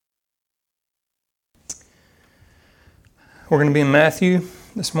We're going to be in Matthew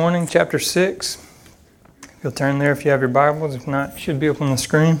this morning, chapter 6. You'll turn there if you have your Bibles. If not, it should be up on the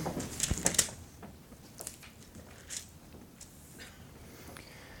screen.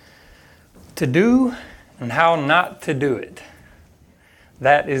 To do and how not to do it.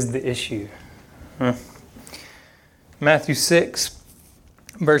 That is the issue. Matthew 6,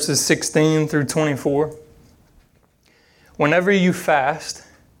 verses 16 through 24. Whenever you fast,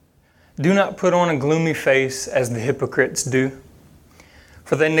 do not put on a gloomy face as the hypocrites do,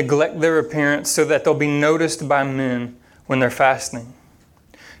 for they neglect their appearance so that they'll be noticed by men when they're fasting.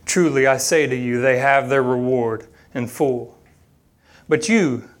 Truly, I say to you, they have their reward in full. But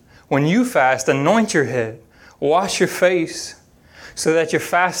you, when you fast, anoint your head, wash your face, so that your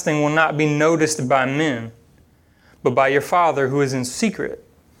fasting will not be noticed by men, but by your Father who is in secret.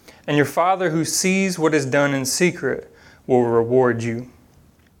 And your Father who sees what is done in secret will reward you.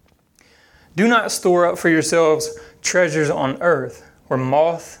 Do not store up for yourselves treasures on earth, where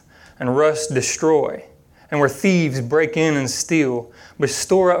moth and rust destroy, and where thieves break in and steal, but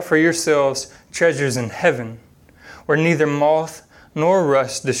store up for yourselves treasures in heaven, where neither moth nor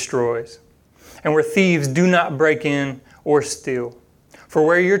rust destroys, and where thieves do not break in or steal. For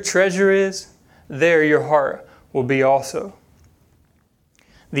where your treasure is, there your heart will be also.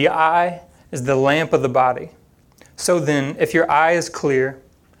 The eye is the lamp of the body. So then, if your eye is clear,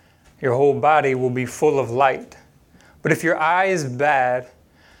 your whole body will be full of light. But if your eye is bad,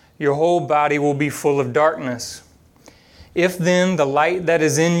 your whole body will be full of darkness. If then the light that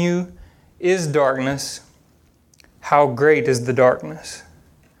is in you is darkness, how great is the darkness?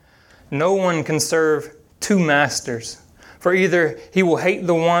 No one can serve two masters, for either he will hate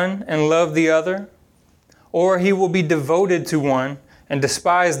the one and love the other, or he will be devoted to one and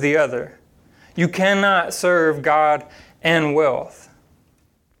despise the other. You cannot serve God and wealth.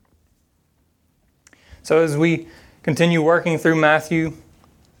 So as we continue working through Matthew,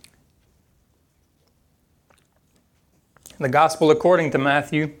 the Gospel according to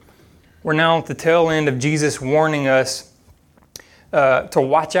Matthew, we're now at the tail end of Jesus warning us to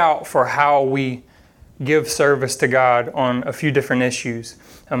watch out for how we give service to God on a few different issues.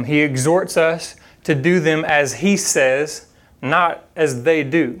 He exhorts us to do them as He says, not as they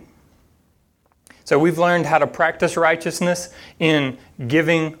do. So we've learned how to practice righteousness in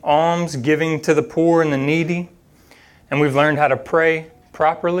giving alms, giving to the poor and the needy. And we've learned how to pray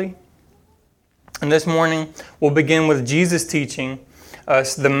properly. And this morning, we'll begin with Jesus teaching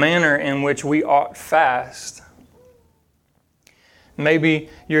us the manner in which we ought fast. Maybe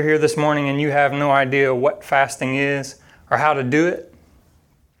you're here this morning and you have no idea what fasting is or how to do it.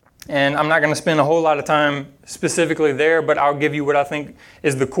 And I'm not going to spend a whole lot of time specifically there, but I'll give you what I think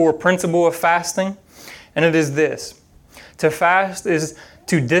is the core principle of fasting. And it is this. To fast is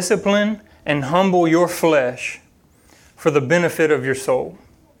to discipline and humble your flesh for the benefit of your soul.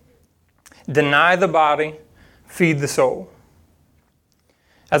 Deny the body, feed the soul.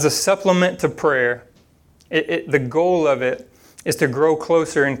 As a supplement to prayer, the goal of it is to grow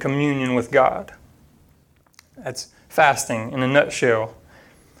closer in communion with God. That's fasting in a nutshell.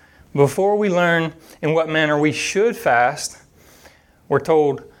 Before we learn in what manner we should fast, we're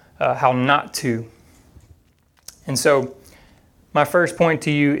told how not to. And so, my first point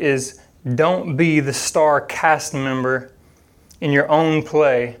to you is don't be the star cast member in your own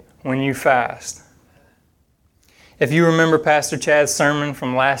play when you fast. If you remember Pastor Chad's sermon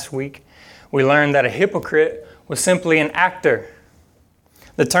from last week, we learned that a hypocrite was simply an actor.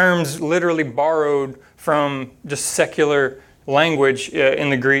 The term's literally borrowed from just secular language in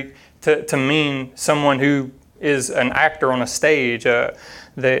the Greek to mean someone who is an actor on a stage.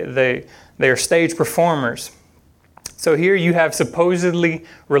 They are stage performers. So here you have supposedly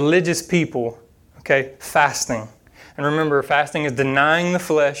religious people, fasting. And remember, fasting is denying the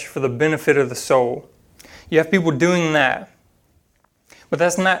flesh for the benefit of the soul. You have people doing that. But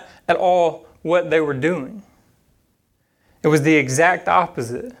that's not at all what they were doing. It was the exact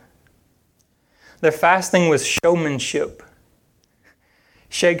opposite. Their fasting was showmanship.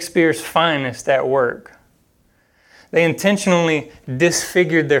 Shakespeare's finest at work. They intentionally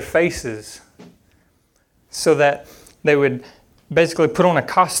disfigured their faces so that they would basically put on a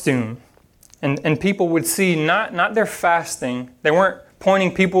costume and people would see not their fasting. They weren't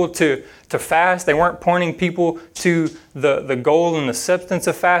pointing people to fast. They weren't pointing people to the goal and the substance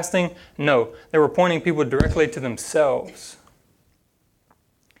of fasting. No, they were pointing people directly to themselves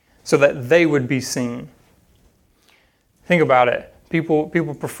so that they would be seen. Think about it. People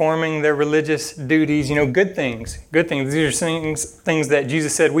performing their religious duties, good things. These are things that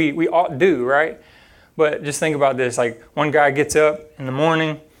Jesus said we ought to do, right? But just think about this. Like one guy gets up in the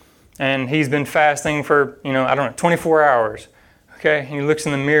morning and he's been fasting for, 24 hours. Okay, and he looks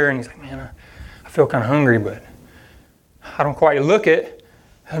in the mirror and he's like, man, I feel kind of hungry, but I don't quite look it.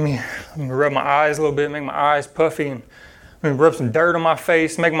 Let me rub my eyes a little bit, make my eyes puffy, and let me rub some dirt on my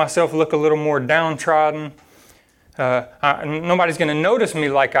face, make myself look a little more downtrodden. Nobody's going to notice me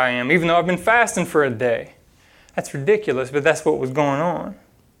like I am, even though I've been fasting for a day. That's ridiculous, but that's what was going on.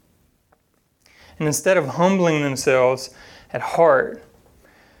 And instead of humbling themselves at heart,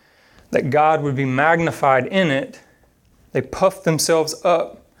 that God would be magnified in it, they puffed themselves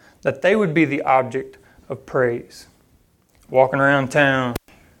up, that they would be the object of praise. Walking around town,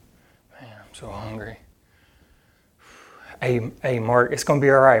 man, I'm so hungry. Hey, Mark, it's going to be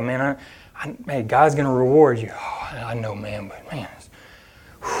all right, man. Hey, God's going to reward you. Oh, I know, man, but man,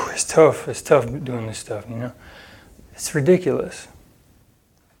 it's tough. It's tough doing this stuff, It's ridiculous.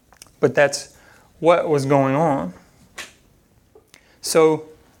 But that's what was going on. So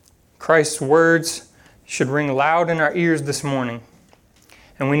Christ's words should ring loud in our ears this morning.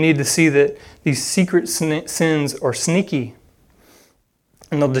 And we need to see that these secret sins are sneaky,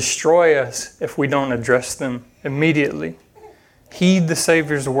 and they'll destroy us if we don't address them immediately. Heed the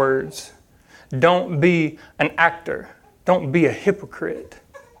Savior's words. Don't be an actor. Don't be a hypocrite.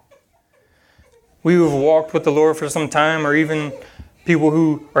 We who have walked with the Lord for some time, or even people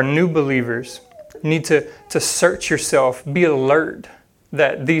who are new believers, need to search yourself, be alert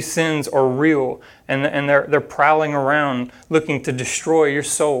that these sins are real and they're prowling around looking to destroy your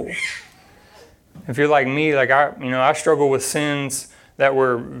soul. If you're like me, I struggle with sins that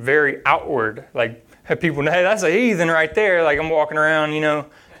were very outward. Like, have people, hey, that's a heathen right there. Like, I'm walking around,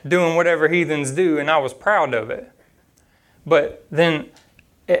 doing whatever heathens do, and I was proud of it. But then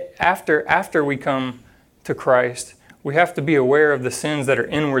after we come to Christ, we have to be aware of the sins that are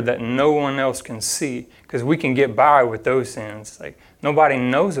inward that no one else can see, because we can get by with those sins. Like, nobody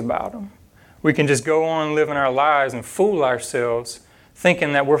knows about them. We can just go on living our lives and fool ourselves,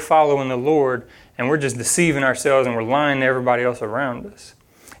 thinking that we're following the Lord, and we're just deceiving ourselves and we're lying to everybody else around us.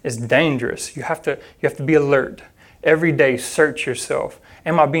 It's dangerous. You have to be alert. Every day, search yourself.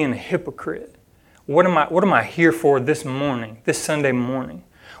 Am I being a hypocrite? What am I here for this morning, this Sunday morning?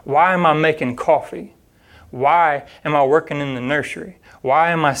 Why am I making coffee? Why am I working in the nursery?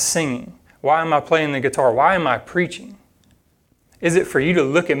 Why am I singing? Why am I playing the guitar? Why am I preaching? Is it for you to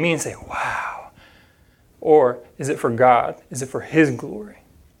look at me and say, wow? Or is it for God? Is it for His glory?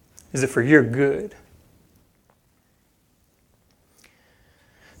 Is it for your good?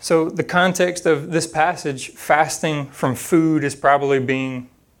 So the context of this passage, fasting from food, is probably being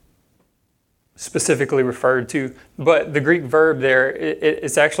specifically referred to, but the Greek verb there,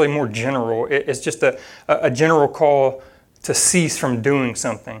 it's actually more general. It's just a general call to cease from doing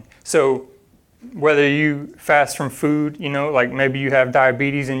something. So whether you fast from food, like maybe you have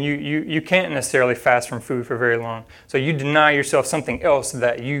diabetes and you can't necessarily fast from food for very long. So you deny yourself something else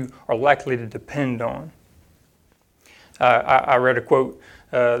that you are likely to depend on. I read a quote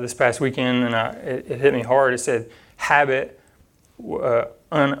this past weekend, and it hit me hard. It said, habit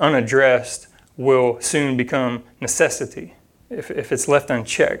unaddressed will soon become necessity. If it's left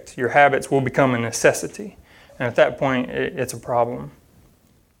unchecked, your habits will become a necessity. And at that point, it's a problem.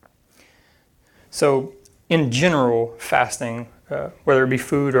 So in general, fasting, whether it be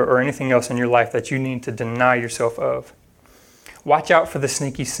food or anything else in your life that you need to deny yourself of, watch out for the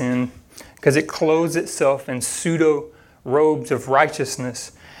sneaky sin, because it clothes itself in pseudo robes of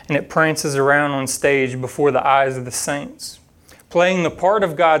righteousness, and it prances around on stage before the eyes of the saints, playing the part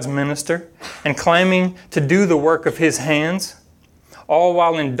of God's minister and claiming to do the work of His hands, all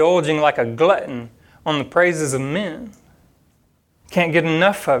while indulging like a glutton on the praises of men. Can't get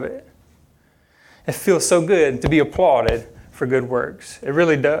enough of it. It feels so good to be applauded for good works. It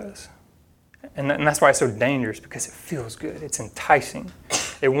really does. And that's why it's so dangerous, because it feels good. It's enticing.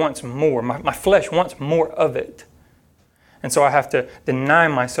 It wants more. My flesh wants more of it. And so I have to deny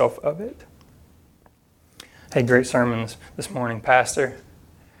myself of it. Hey, great sermons this morning, Pastor.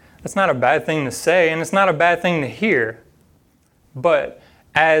 That's not a bad thing to say, and it's not a bad thing to hear. But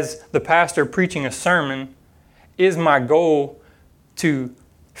as the pastor preaching a sermon, is my goal to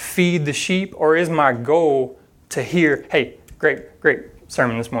feed the sheep, or is my goal to hear, hey, great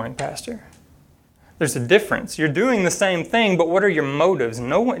sermon this morning, Pastor? There's a difference. You're doing the same thing, but what are your motives?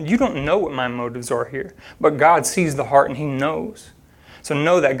 You don't know what my motives are here, but God sees the heart and He knows. So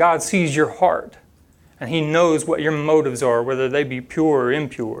know that God sees your heart and He knows what your motives are, whether they be pure or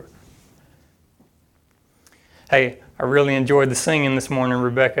impure. Hey, I really enjoyed the singing this morning,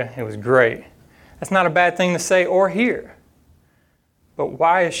 Rebecca. It was great. That's not a bad thing to say or hear. But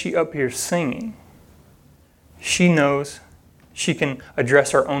why is she up here singing? She knows she can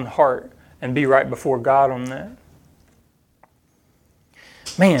address her own heart and be right before God on that.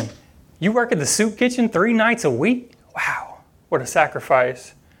 Man, you work at the soup kitchen 3 nights a week? Wow, what a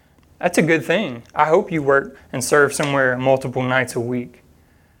sacrifice. That's a good thing. I hope you work and serve somewhere multiple nights a week.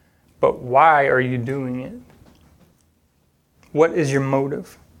 But why are you doing it? What is your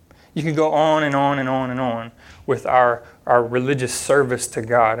motive? You could go on and on and on and on with our religious service to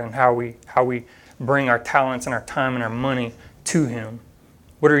God and how we bring our talents and our time and our money to Him.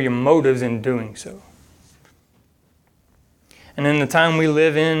 What are your motives in doing so? And in the time we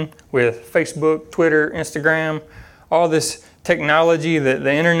live in with Facebook, Twitter, Instagram, all this technology,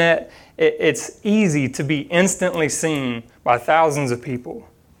 the internet, it's easy to be instantly seen by thousands of people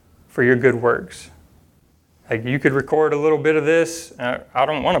for your good works. Like you could record a little bit of this. I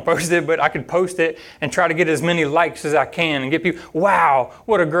don't want to post it, but I could post it and try to get as many likes as I can and get people, wow,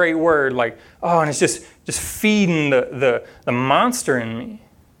 what a great word. Like, oh, and it's just feeding the monster in me.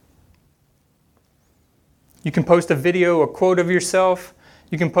 You can post a video, a quote of yourself.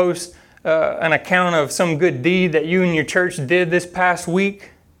 You can post an account of some good deed that you and your church did this past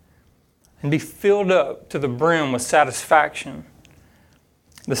week and be filled up to the brim with satisfaction.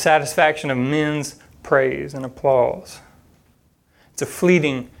 The satisfaction of men's praise and applause. It's a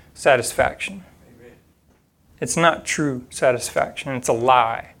fleeting satisfaction. Amen. It's not true satisfaction. It's a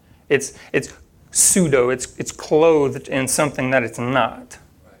lie. It's pseudo. It's clothed in something that it's not.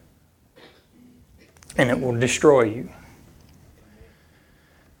 Right. And it will destroy you.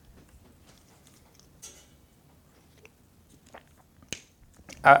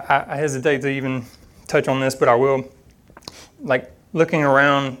 I hesitate to even touch on this, but I will. Like, looking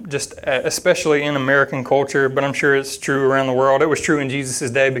around, just especially in American culture, but I'm sure it's true around the world. It was true in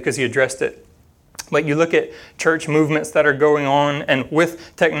Jesus' day because He addressed it. But you look at church movements that are going on, and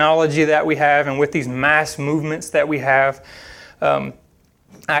with technology that we have, and with these mass movements that we have,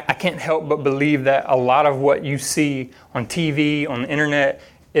 I can't help but believe that a lot of what you see on TV, on the internet,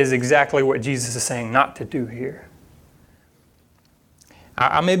 is exactly what Jesus is saying not to do here.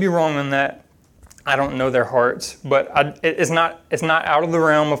 I may be wrong on that. I don't know their hearts, but it's not out of the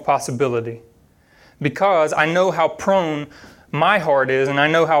realm of possibility, because I know how prone my heart is, and I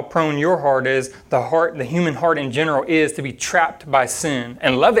know how prone your heart is, the human heart in general is to be trapped by sin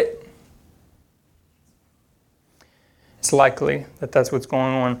and love it. It's likely that that's what's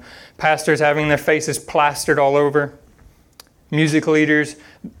going on. Pastors having their faces plastered all over, music leaders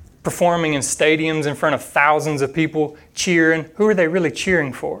performing in stadiums in front of thousands of people, cheering. Who are they really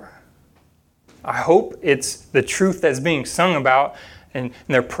cheering for? I hope it's the truth that's being sung about and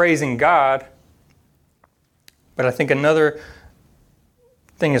they're praising God. But I think another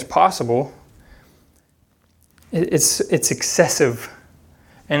thing is possible. It's excessive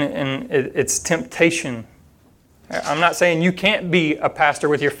and it's temptation. I'm not saying you can't be a pastor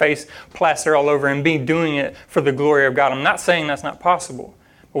with your face plastered all over and be doing it for the glory of God. I'm not saying that's not possible.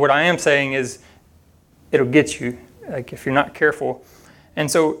 But what I am saying is it'll get you, like if you're not careful.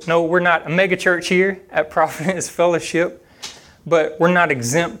 And so, no, we're not a mega church here at Providence Fellowship, but we're not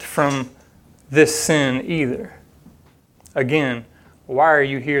exempt from this sin either. Again, why are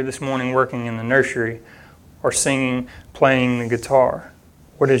you here this morning working in the nursery or singing, playing the guitar?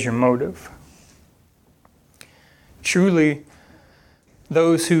 What is your motive? Truly,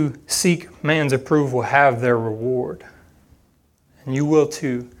 those who seek man's approval have their reward. And you will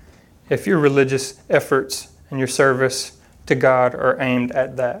too, if your religious efforts and your service to God are aimed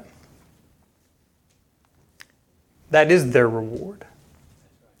at that. That is their reward.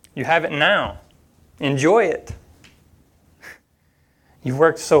 You have it now. Enjoy it. You've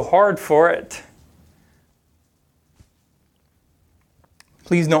worked so hard for it.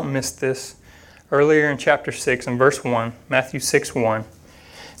 Please don't miss this. Earlier in chapter 6 and verse 1, Matthew 6:1,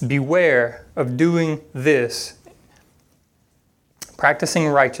 beware of doing this, practicing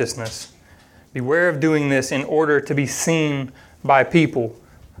righteousness. Beware of doing this in order to be seen by people.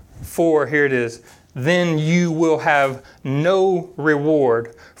 For, here it is, then you will have no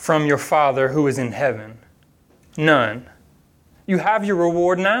reward from your Father who is in heaven. None. You have your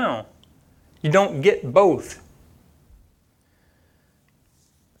reward now. You don't get both.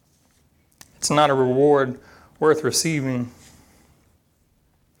 It's not a reward worth receiving.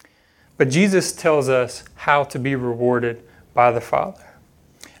 But Jesus tells us how to be rewarded by the Father.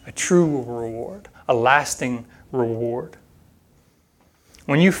 A true reward, a lasting reward.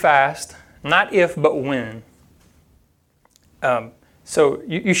 When you fast, not if but when. So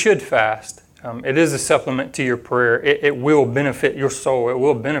you should fast. It is a supplement to your prayer. It will benefit your soul. It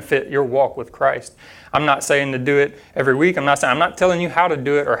will benefit your walk with Christ. I'm not saying to do it every week. I'm not telling you how to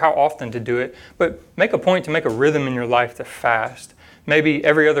do it or how often to do it, but make a point to make a rhythm in your life to fast. Maybe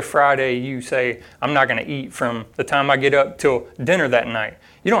every other Friday you say, I'm not going to eat from the time I get up till dinner that night.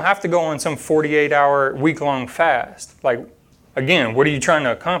 You don't have to go on some 48-hour, week-long fast. Like, again, what are you trying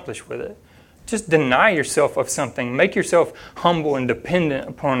to accomplish with it? Just deny yourself of something. Make yourself humble and dependent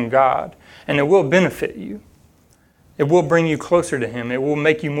upon God, and it will benefit you. It will bring you closer to Him. It will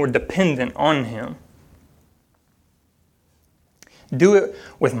make you more dependent on Him. Do it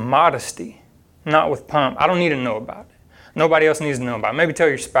with modesty, not with pomp. I don't need to know about it. Nobody else needs to know about it. Maybe tell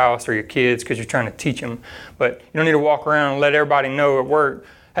your spouse or your kids because you're trying to teach them, but you don't need to walk around and let everybody know at work,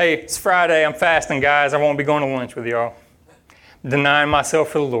 hey, it's Friday, I'm fasting, guys. I won't be going to lunch with y'all. Denying myself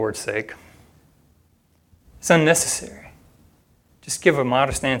for the Lord's sake. It's unnecessary. Just give a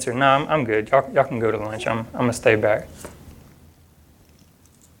modest answer. No, I'm good. Y'all can go to lunch. I'm going to stay back.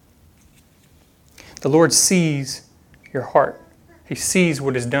 The Lord sees your heart. He sees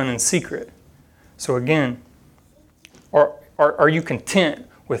what is done in secret. So again, are you content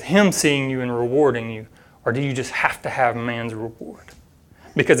with Him seeing you and rewarding you? Or do you just have to have man's reward?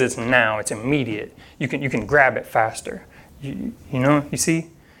 Because it's now, it's immediate. You can grab it faster. You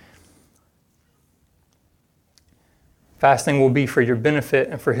see? Fasting will be for your benefit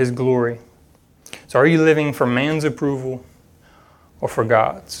and for His glory. So are you living for man's approval or for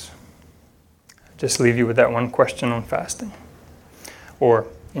God's? Just leave you with that one question on fasting. Or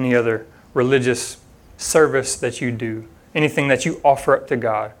any other religious service that you do. Anything that you offer up to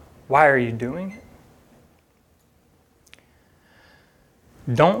God. Why are you doing it?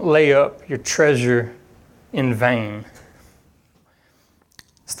 Don't lay up your treasure in vain.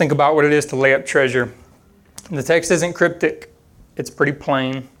 Let's think about what it is to lay up treasure. The text isn't cryptic. It's pretty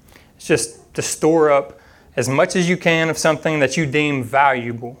plain. It's just to store up as much as you can of something that you deem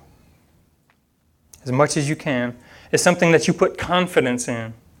valuable. As much as you can. It's something that you put confidence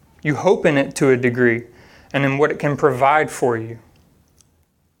in. You hope in it to a degree and in what it can provide for you.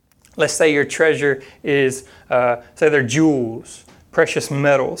 Let's say your treasure is, say they're jewels, precious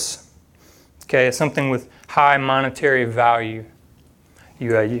metals. Okay, it's something with high monetary value.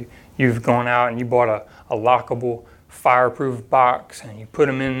 You've gone out and you bought a lockable, fireproof box and you put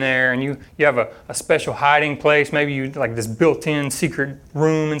them in there and you have a special hiding place. Maybe you like this built-in secret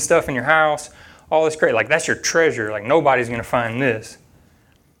room and stuff in your house. All this great. Like that's your treasure. Like nobody's going to find this.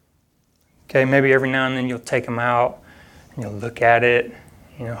 Okay, maybe every now and then you'll take them out and you'll look at it.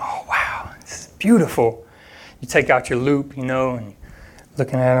 Oh wow, this is beautiful. You take out your loop, and you're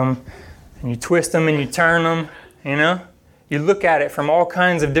looking at them and you twist them and you turn them, You look at it from all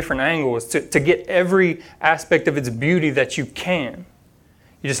kinds of different angles to get every aspect of its beauty that you can.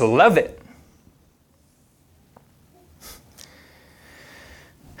 You just love it.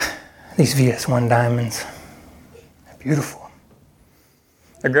 These VS1 diamonds, they're beautiful.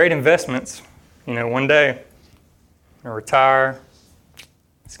 They're great investments. One day, I'm going to retire.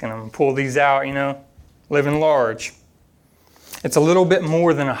 It's going to pull these out, living large. It's a little bit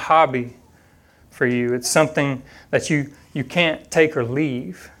more than a hobby for you. It's something that you can't take or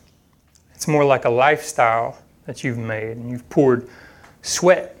leave. It's more like a lifestyle that you've made, and you've poured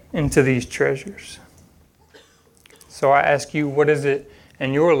sweat into these treasures. So I ask you, what is it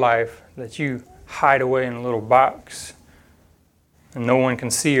in your life that you hide away in a little box and no one can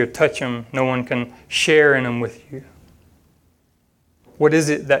see or touch them, no one can share in them with you? What is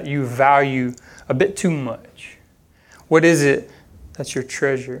it that you value a bit too much? What is it that's your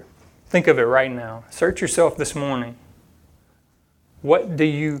treasure? Think of it right now. Search yourself this morning. What do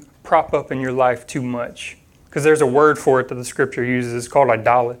you prop up in your life too much? Because there's a word for it that the Scripture uses. It's called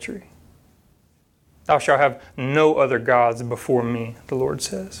idolatry. Thou shalt have no other gods before me, the Lord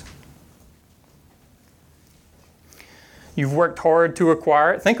says. You've worked hard to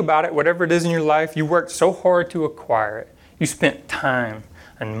acquire it. Think about it. Whatever it is in your life, you worked so hard to acquire it. You spent time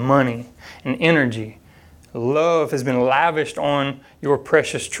and money and energy. Love has been lavished on your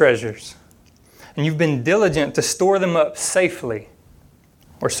precious treasures. And you've been diligent to store them up safely.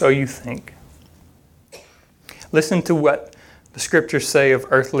 Or so you think. Listen to what the Scriptures say of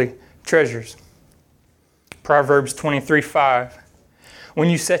earthly treasures. Proverbs 23:5. When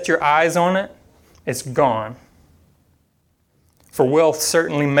you set your eyes on it, it's gone. For wealth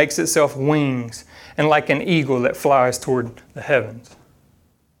certainly makes itself wings, and like an eagle that flies toward the heavens.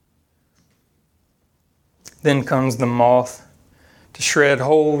 Then comes the moth to shred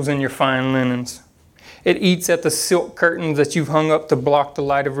holes in your fine linens. It eats at the silk curtains that you've hung up to block the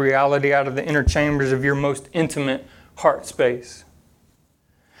light of reality out of the inner chambers of your most intimate heart space.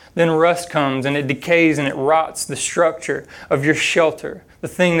 Then rust comes and it decays and it rots the structure of your shelter, the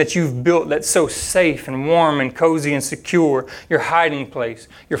thing that you've built that's so safe and warm and cozy and secure, your hiding place,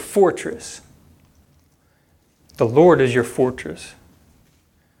 your fortress. The Lord is your fortress.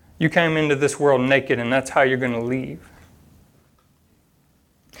 You came into this world naked, and that's how you're going to leave.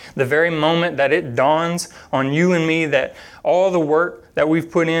 The very moment that it dawns on you and me that all the work that we've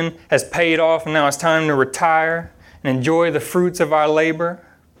put in has paid off and now it's time to retire and enjoy the fruits of our labor,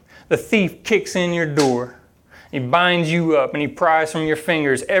 the thief kicks in your door. He binds you up and he pries from your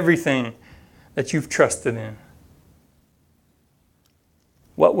fingers everything that you've trusted in.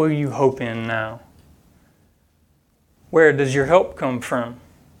 What will you hope in now? Where does your help come from?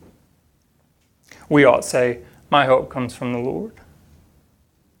 We ought to say, my help comes from the Lord.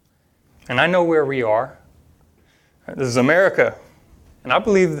 And I know where we are. This is America. And I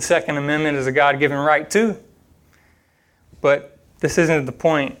believe the Second Amendment is a God-given right too. But this isn't the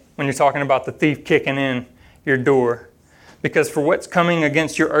point when you're talking about the thief kicking in your door. Because for what's coming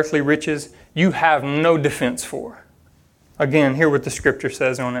against your earthly riches, you have no defense for. Again, hear what the scripture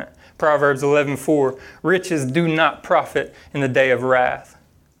says on it. Proverbs 11:4, riches do not profit in the day of wrath.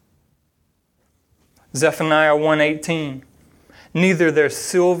 Zephaniah 1:18, neither their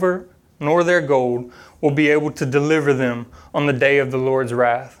silver nor their gold will be able to deliver them on the day of the Lord's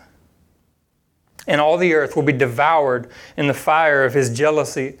wrath. And all the earth will be devoured in the fire of his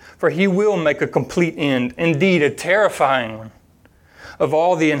jealousy, for he will make a complete end, indeed a terrifying one, of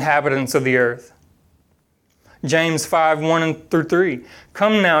all the inhabitants of the earth. James 5:1-3,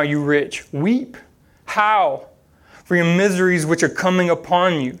 come now, you rich, weep, howl, for your miseries which are coming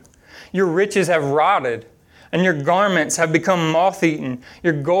upon you. Your riches have rotted, and your garments have become moth-eaten.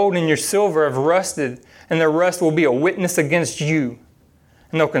 Your gold and your silver have rusted, and their rust will be a witness against you,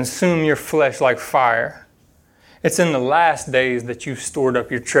 and they'll consume your flesh like fire. It's in the last days that you've stored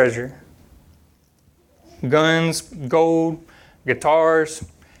up your treasure. Guns, gold, guitars,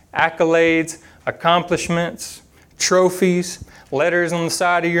 accolades, accomplishments, trophies, letters on the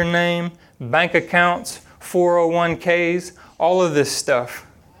side of your name, bank accounts, 401ks, all of this stuff.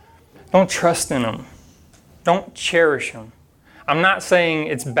 Don't trust in them. Don't cherish them. I'm not saying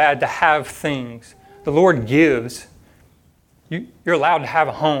it's bad to have things. The Lord gives. You're allowed to have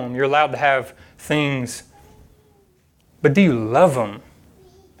a home. You're allowed to have things. But do you love them?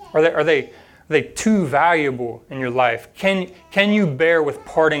 Are they too valuable in your life? Can you bear with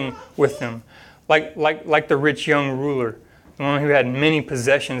parting with them? Like the rich young ruler, the one who had many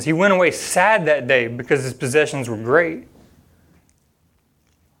possessions. He went away sad that day because his possessions were great.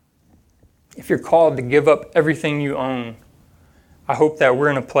 If you're called to give up everything you own, I hope that we're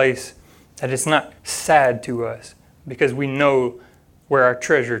in a place that it's not sad to us because we know where our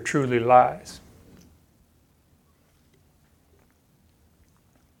treasure truly lies.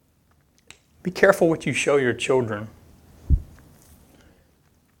 Be careful what you show your children.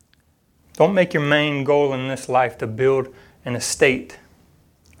 Don't make your main goal in this life to build an estate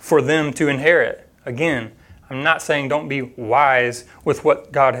for them to inherit. Again, I'm not saying don't be wise with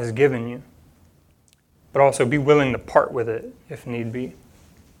what God has given you, but also be willing to part with it if need be.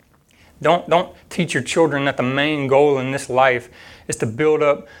 Don't teach your children that the main goal in this life is to build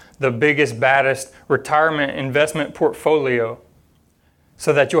up the biggest, baddest retirement investment portfolio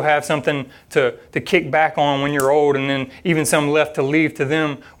so that you'll have something to kick back on when you're old and then even some left to leave to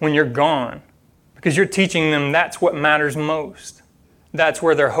them when you're gone. Because you're teaching them that's what matters most. That's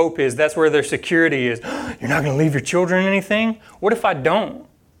where their hope is. That's where their security is. You're not going to leave your children anything? What if I don't?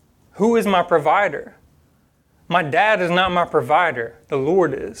 Who is my provider? My dad is not my provider. The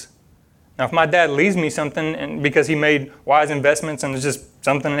Lord is. Now, if my dad leaves me something and because he made wise investments and it's just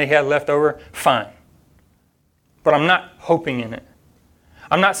something that he had left over, fine. But I'm not hoping in it.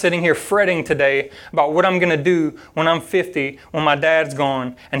 I'm not sitting here fretting today about what I'm going to do when I'm 50, when my dad's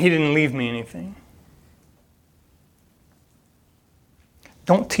gone and he didn't leave me anything.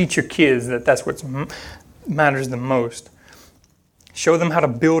 Don't teach your kids that that's what matters the most. Show them how to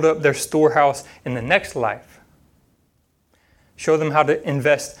build up their storehouse in the next life. Show them how to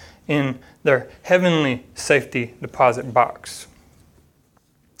invest in their heavenly safety deposit box.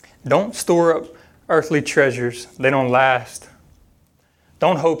 Don't store up earthly treasures. They don't last.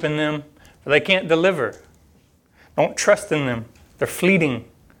 Don't hope in them, for they can't deliver. Don't trust in them. They're fleeting.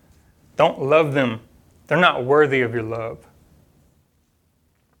 Don't love them. They're not worthy of your love.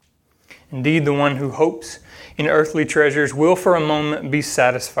 Indeed, the one who hopes in earthly treasures will for a moment be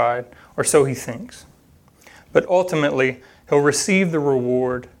satisfied, or so he thinks. But ultimately, he'll receive the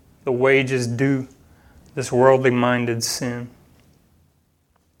reward, the wages due this worldly-minded sin.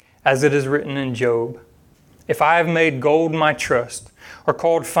 As it is written in Job, if I have made gold my trust, or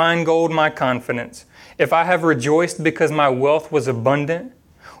called fine gold my confidence, if I have rejoiced because my wealth was abundant,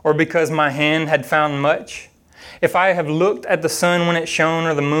 or because my hand had found much, if I have looked at the sun when it shone,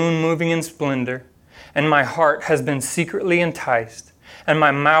 or the moon moving in splendor, and my heart has been secretly enticed, and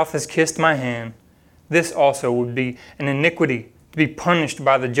my mouth has kissed my hand, this also would be an iniquity to be punished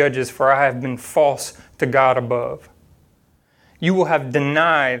by the judges, for I have been false to God above. You will have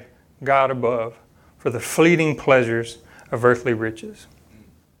denied God above for the fleeting pleasures of earthly riches.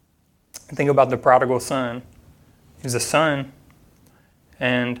 Think about the prodigal son. He's a son,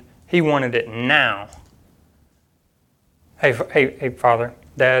 and he wanted it now. Hey, Father,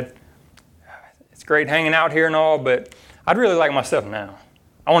 Dad, it's great hanging out here and all, but I'd really like my stuff now.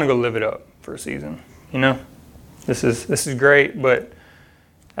 I want to go live it up for a season. You know, this is great, but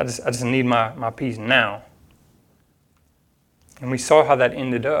I just need my peace now. And we saw how that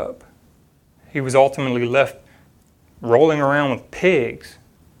ended up. He was ultimately left rolling around with pigs,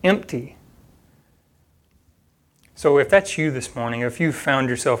 empty. So if that's you this morning, if you found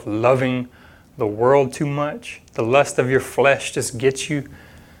yourself loving the world too much, the lust of your flesh just gets you,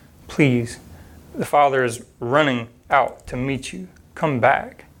 please, the Father is running out to meet you. Come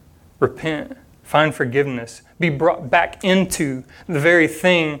back, repent, find forgiveness, be brought back into the very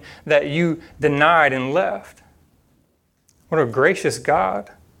thing that you denied and left. What a gracious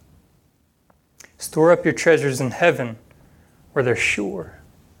God. Store up your treasures in heaven where they're sure,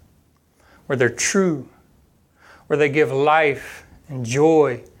 where they're true, where they give life and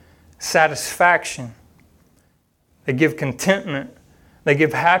joy, satisfaction. They give contentment. They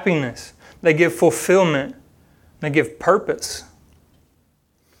give happiness. They give fulfillment. They give purpose.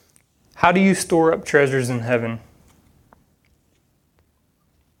 How do you store up treasures in heaven?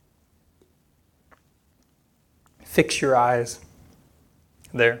 Fix your eyes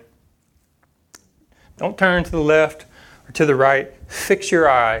there. Don't turn to the left or to the right. Fix your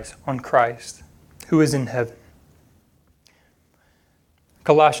eyes on Christ, who is in heaven.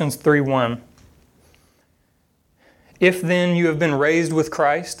 Colossians 3:1. If then you have been raised with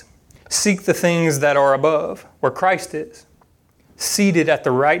Christ, seek the things that are above, where Christ is, seated at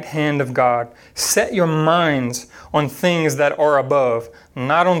the right hand of God. Set your minds on things that are above,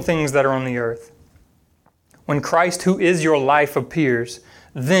 not on things that are on the earth. When Christ, who is your life, appears,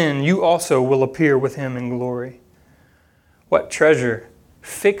 then you also will appear with him in glory. What treasure?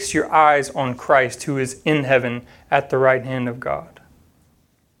 Fix your eyes on Christ, who is in heaven at the right hand of God.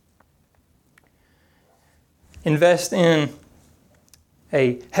 Invest in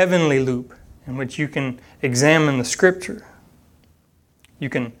a heavenly loop in which you can examine the Scripture. You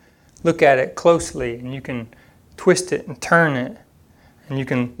can look at it closely, and you can twist it and turn it, and you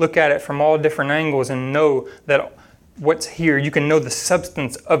can look at it from all different angles and know that what's here, you can know the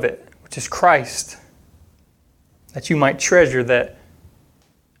substance of it, which is Christ, that you might treasure that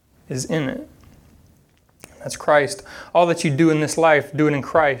is in it. That's Christ. All that you do in this life, do it in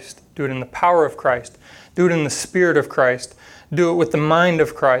Christ. Do it in the power of Christ. Do it in the Spirit of Christ. Do it with the mind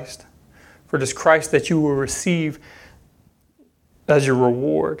of Christ. For it is Christ that you will receive as your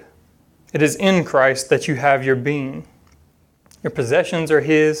reward. It is in Christ that you have your being. Your possessions are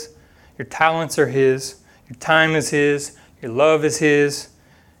His. Your talents are His. Your time is His. Your love is His.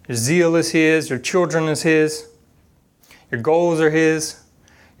 Your zeal is His. Your children is His. Your goals are His.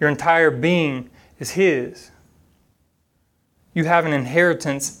 Your entire being is His. You have an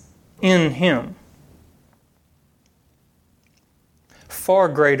inheritance in Him. A far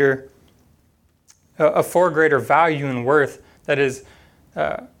greater value and worth that is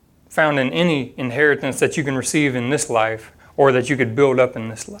found in any inheritance that you can receive in this life or that you could build up in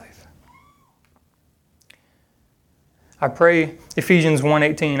this life. I pray, Ephesians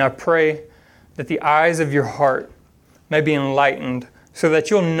 1:18, I pray that the eyes of your heart may be enlightened so that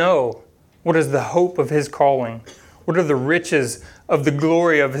you'll know what is the hope of His calling, what are the riches of the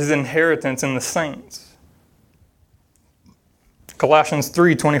glory of His inheritance in the saints. Colossians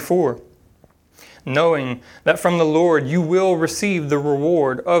 3:24, knowing that from the Lord you will receive the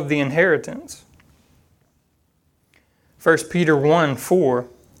reward of the inheritance. 1 Peter 1:4,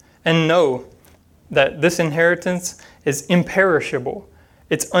 and know that this inheritance is imperishable.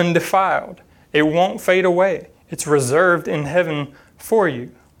 It's undefiled. It won't fade away. It's reserved in heaven for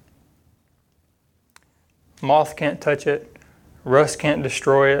you. Moth can't touch it. Rust can't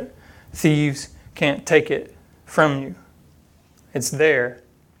destroy it. Thieves can't take it from you. It's there.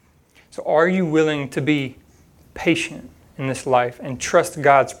 So are you willing to be patient in this life and trust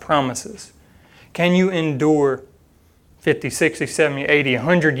God's promises? Can you endure 50, 60, 70, 80,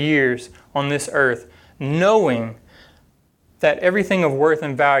 100 years on this earth knowing that everything of worth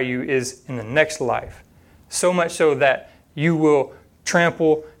and value is in the next life, so much so that you will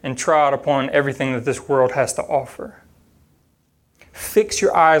trample and trod upon everything that this world has to offer. Fix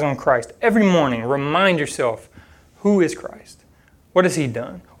your eyes on Christ. Every morning, remind yourself, who is Christ? What has He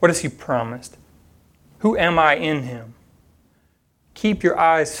done? What has He promised? Who am I in Him? Keep your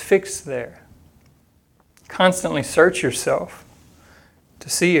eyes fixed there. Constantly search yourself to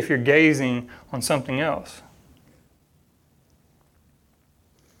see if you're gazing on something else.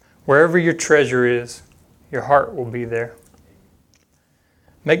 Wherever your treasure is, your heart will be there.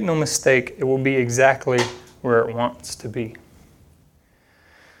 Make no mistake, it will be exactly where it wants to be.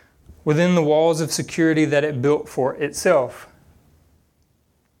 Within the walls of security that it built for itself.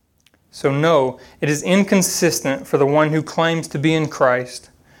 So no, it is inconsistent for the one who claims to be in Christ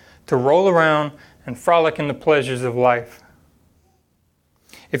to roll around and frolic in the pleasures of life.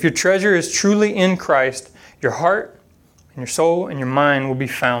 If your treasure is truly in Christ, your heart and your soul and your mind will be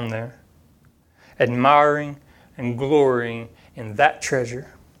found there, admiring and glorying in that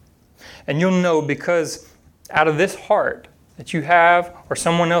treasure. And you'll know, because out of this heart that you have or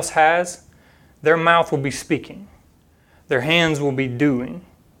someone else has, their mouth will be speaking. Their hands will be doing.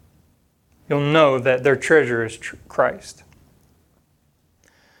 You'll know that their treasure is Christ.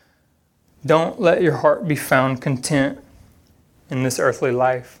 Don't let your heart be found content in this earthly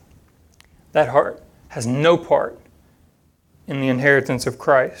life. That heart has no part in the inheritance of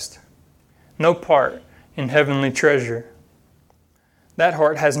Christ. No part in heavenly treasure. That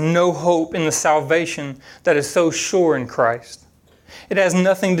heart has no hope in the salvation that is so sure in Christ. It has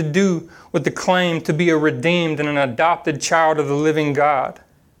nothing to do with the claim to be a redeemed and an adopted child of the living God.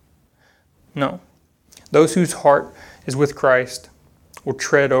 No. Those whose heart is with Christ will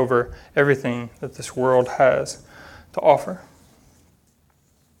tread over everything that this world has to offer.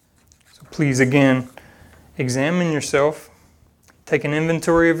 So please, again, examine yourself. Take an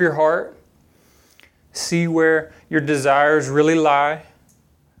inventory of your heart. See where your desires really lie.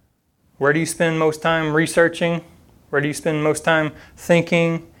 Where do you spend most time researching? Where do you spend most time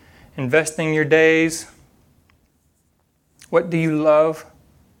thinking, investing your days? What do you love?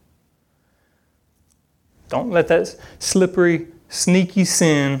 Don't let that slippery, sneaky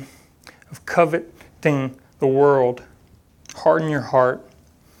sin of coveting the world harden your heart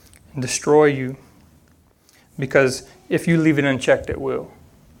and destroy you. Because if you leave it unchecked, it will.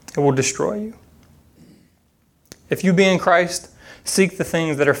 It will destroy you. If you be in Christ, seek the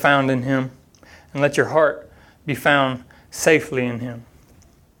things that are found in Him, and let your heart be found safely in Him.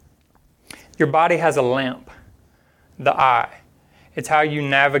 Your body has a lamp, the eye. It's how you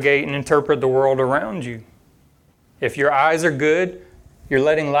navigate and interpret the world around you. If your eyes are good, you're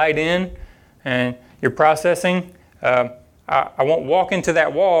letting light in, and you're processing, I won't walk into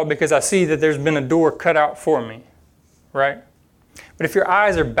that wall because I see that there's been a door cut out for me, right? But if your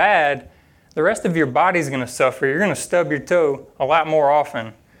eyes are bad, the rest of your body's going to suffer. You're going to stub your toe a lot more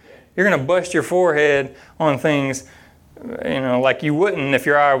often. You're going to bust your forehead on things, like you wouldn't if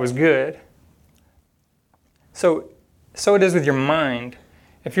your eye was good. So it is with your mind.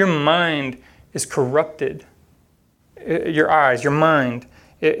 If your mind is corrupted, your eyes, your mind,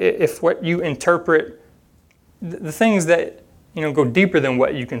 if what you interpret, the things that go deeper than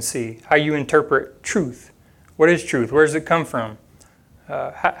what you can see, how you interpret truth. What is truth? Where does it come from?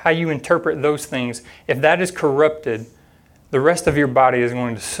 How you interpret those things. If that is corrupted, the rest of your body is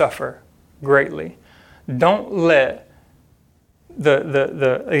going to suffer greatly. Don't let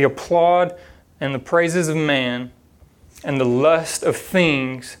the applaud and the praises of man and the lust of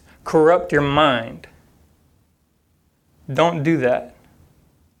things corrupt your mind. Don't do that,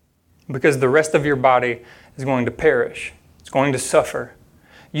 because the rest of your body is going to perish. It's going to suffer.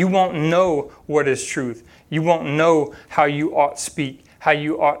 You won't know what is truth. You won't know how you ought to speak, how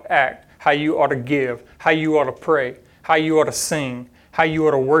you ought to act, how you ought to give, how you ought to pray, how you ought to sing, how you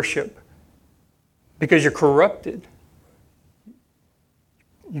ought to worship, because you're corrupted.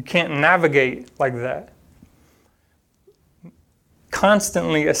 You can't navigate like that.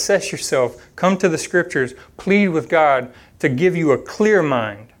 Constantly assess yourself. Come to the Scriptures. Plead with God to give you a clear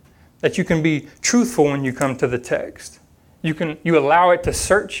mind, that you can be truthful when you come to the text. You allow it to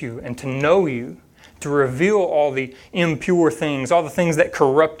search you and to know you, to reveal all the impure things, all the things that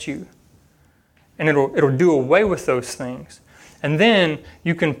corrupt you. And it'll do away with those things. And then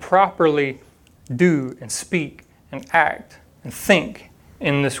you can properly do and speak and act and think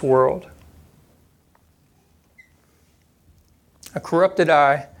in this world. A corrupted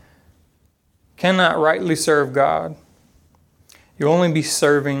eye cannot rightly serve God. You'll only be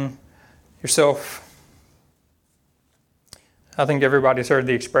serving yourself. I think everybody's heard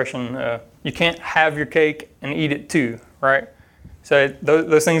the expression, you can't have your cake and eat it too, right? So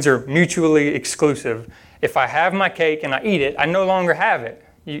those things are mutually exclusive. If I have my cake and I eat it, I no longer have it.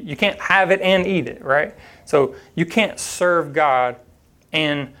 You can't have it and eat it, right? So you can't serve God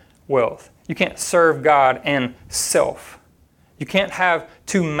and wealth. You can't serve God and self. You can't have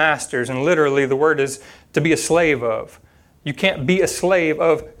two masters, and literally the word is to be a slave of. You can't be a slave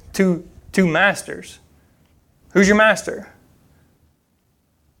of two masters. Who's your master?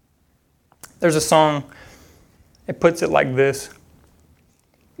 There's a song, it puts it like this: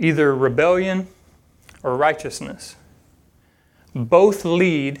 either rebellion or righteousness. Both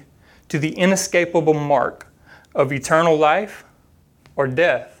lead to the inescapable mark of eternal life or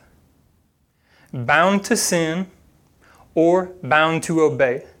death. Bound to sin or bound to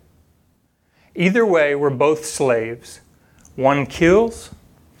obey. Either way, we're both slaves. One kills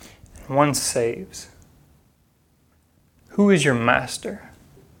and one saves. Who is your master?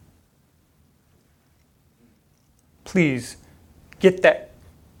 Please get that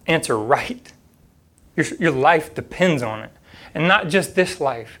answer right. Your life depends on it. And not just this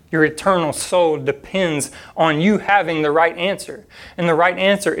life. Your eternal soul depends on you having the right answer. And the right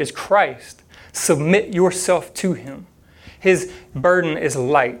answer is Christ. Submit yourself to Him. His burden is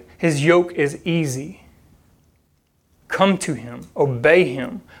light. His yoke is easy. Come to Him. Obey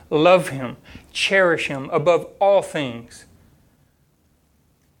Him. Love Him. Cherish Him above all things.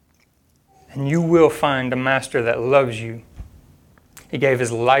 And you will find a master that loves you. He gave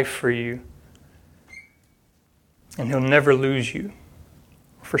His life for you. And He'll never lose you,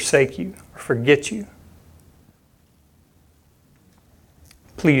 or forsake you, or forget you.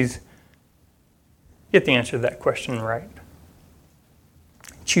 Please get the answer to that question right.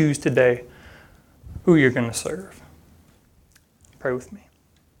 Choose today who you're going to serve. Pray with me.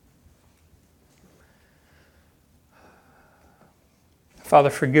 Father,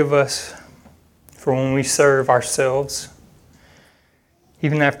 forgive us for when we serve ourselves,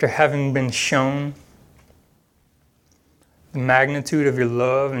 even after having been shown the magnitude of your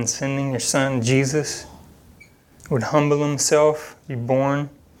love in sending your Son, Jesus, who would humble Himself, be born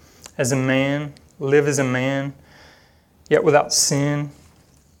as a man, live as a man, yet without sin,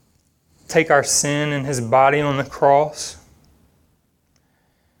 take our sin in His body on the cross,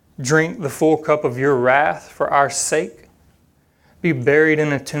 drink the full cup of your wrath for our sake, be buried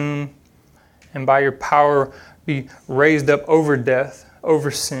in a tomb, and by your power be raised up over death,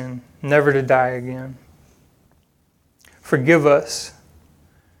 over sin, never to die again. Forgive us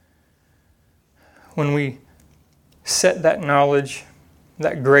when we set that knowledge,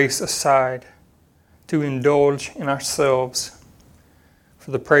 that grace aside to indulge in ourselves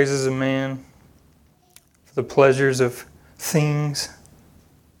for the praises of man, for the pleasures of things.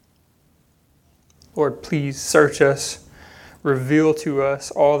 Lord, please search us, reveal to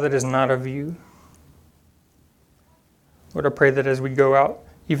us all that is not of you. Lord, I pray that as we go out,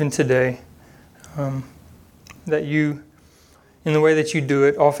 even today, that you, in the way that you do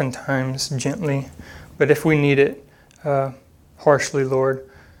it, oftentimes gently, but if we need it, harshly, Lord,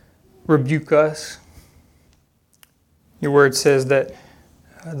 rebuke us. Your word says that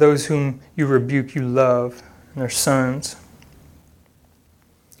those whom you rebuke, you love, and they're sons.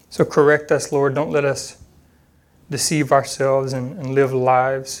 So correct us, Lord. Don't let us deceive ourselves and live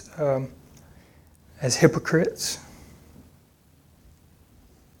lives as hypocrites.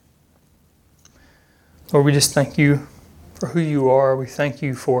 Lord, we just thank you for who you are. We thank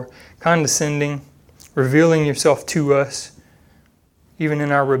you for condescending, revealing yourself to us, even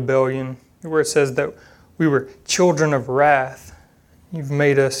in our rebellion. Your word says that we were children of wrath. You've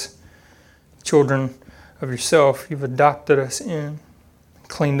made us children of yourself. You've adopted us in,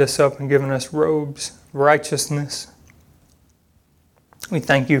 cleaned us up, and given us robes of righteousness. We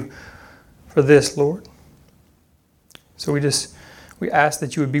thank you for this, Lord. So we ask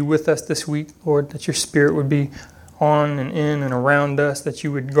that you would be with us this week, Lord, that your Spirit would be on and in and around us, that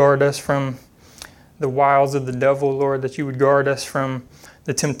you would guard us from the wiles of the devil, Lord, that you would guard us from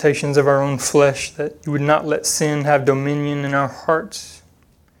the temptations of our own flesh, that you would not let sin have dominion in our hearts,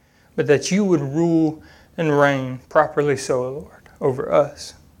 but that you would rule and reign properly so, Lord, over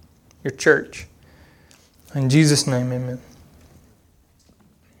us, your church. In Jesus' name, amen.